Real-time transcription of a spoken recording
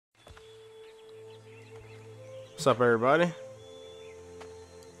What's up, everybody?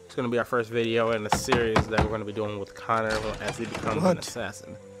 It's gonna be our first video in a series that we're gonna be doing with Connor as he becomes an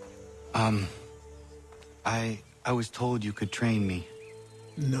assassin. I was told you could train me.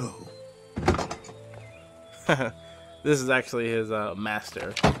 No. This is actually his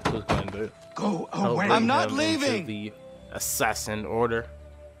master who's going to Go help away. bring I'm not him leaving. into the assassin order.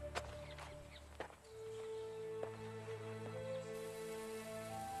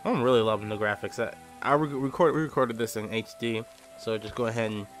 I'm really loving the graphics. We recorded this in HD, so just go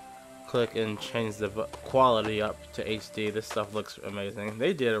ahead and click and change the quality up to HD. This stuff looks amazing.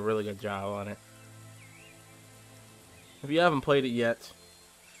 They did a really good job on it. If you haven't played it yet,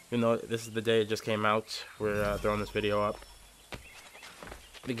 you know this is the day it just came out. We're throwing this video up.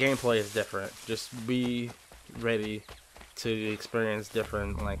 The gameplay is different. Just be ready to experience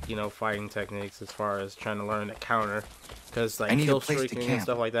different, like, you know, fighting techniques as far as trying to learn to counter, because like kill streaking and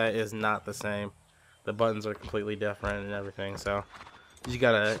stuff like that is not the same. The buttons are completely different and everything, so you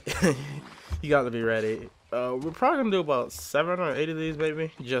gotta you gotta be ready. We're probably gonna do about 7 or 8 of these,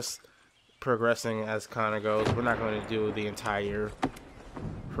 maybe, just progressing as Connor goes. We're not going to do the entire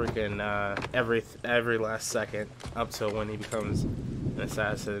freaking every last second up till when he becomes an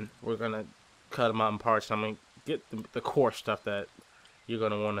assassin. We're gonna cut him out in parts. I'm gonna get the core stuff that you're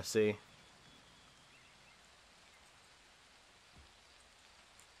gonna want to see.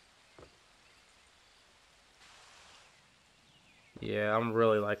 Yeah, I'm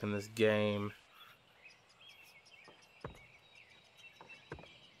really liking this game.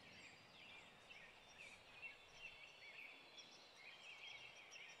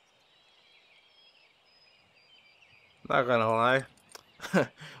 Not gonna lie,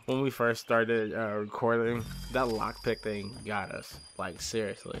 when we first started recording, that lockpick thing got us. Like,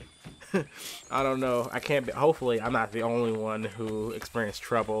 seriously. I don't know. I can't be. Hopefully, I'm not the only one who experienced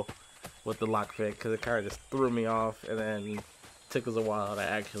trouble with the lockpick, because it kind of just threw me off, and then took us a while to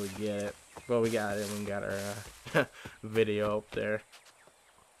actually get it. But we got it, and we got our video up there.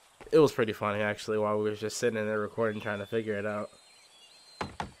 It was pretty funny, actually, while we were just sitting in there recording, trying to figure it out.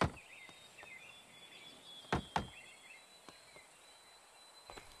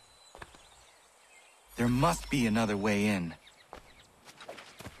 There must be another way in.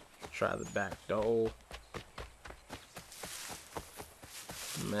 Try the back door.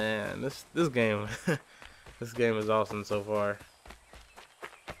 Man, this game this game is awesome so far.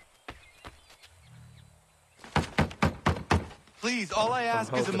 Please, all I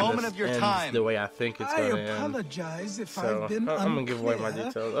ask is a moment of your time. The way I think it's going to end. I apologize if So, I've been I'm gonna give away my unclear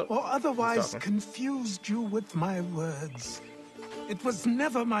details. or otherwise confused you with my words. It was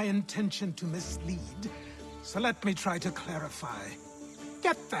never my intention to mislead, so let me try to clarify.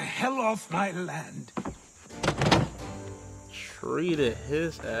 Get the hell off my land. Treated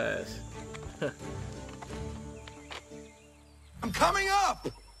his ass. I'm coming up!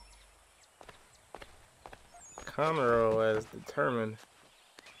 Conroe as determined.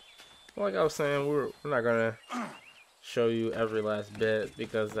 Like I was saying, we're not gonna show you every last bit,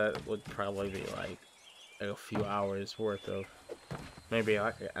 because that would probably be like a few hours worth of, maybe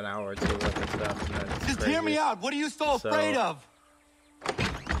like an hour or two worth of stuff. And that's Just crazy. hear me out. What are you so afraid of?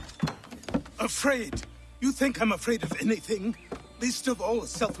 Afraid? You think I'm afraid of anything? Least of all a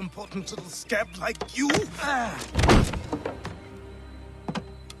self-important little scab like you?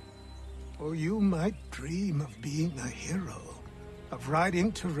 Or you might dream of being a hero, of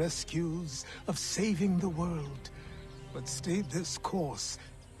riding to rescues, of saving the world. But stay this course,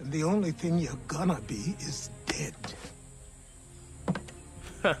 and the only thing you're gonna be is dead.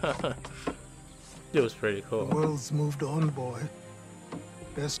 It was pretty cool. The world's moved on, boy.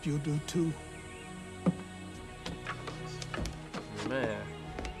 Best you do too. Man.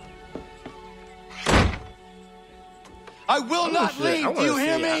 I will not leave. Do you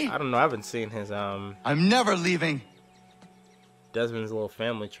hear me? I don't know. I haven't seen his I'm never leaving. Desmond's little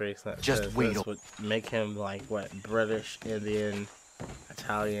family traits. Just wait. That's what make him like what, British, Indian,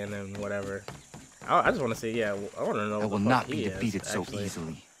 Italian, and whatever. I just want to see. Yeah, I want to know. I will not be defeated so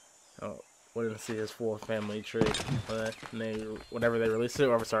easily. I want to see his full family tree whenever they release it.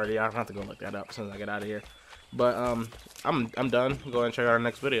 Or sorry, I have to go look that up as soon as I get out of here. But I'm done. Go ahead and check out our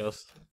next videos.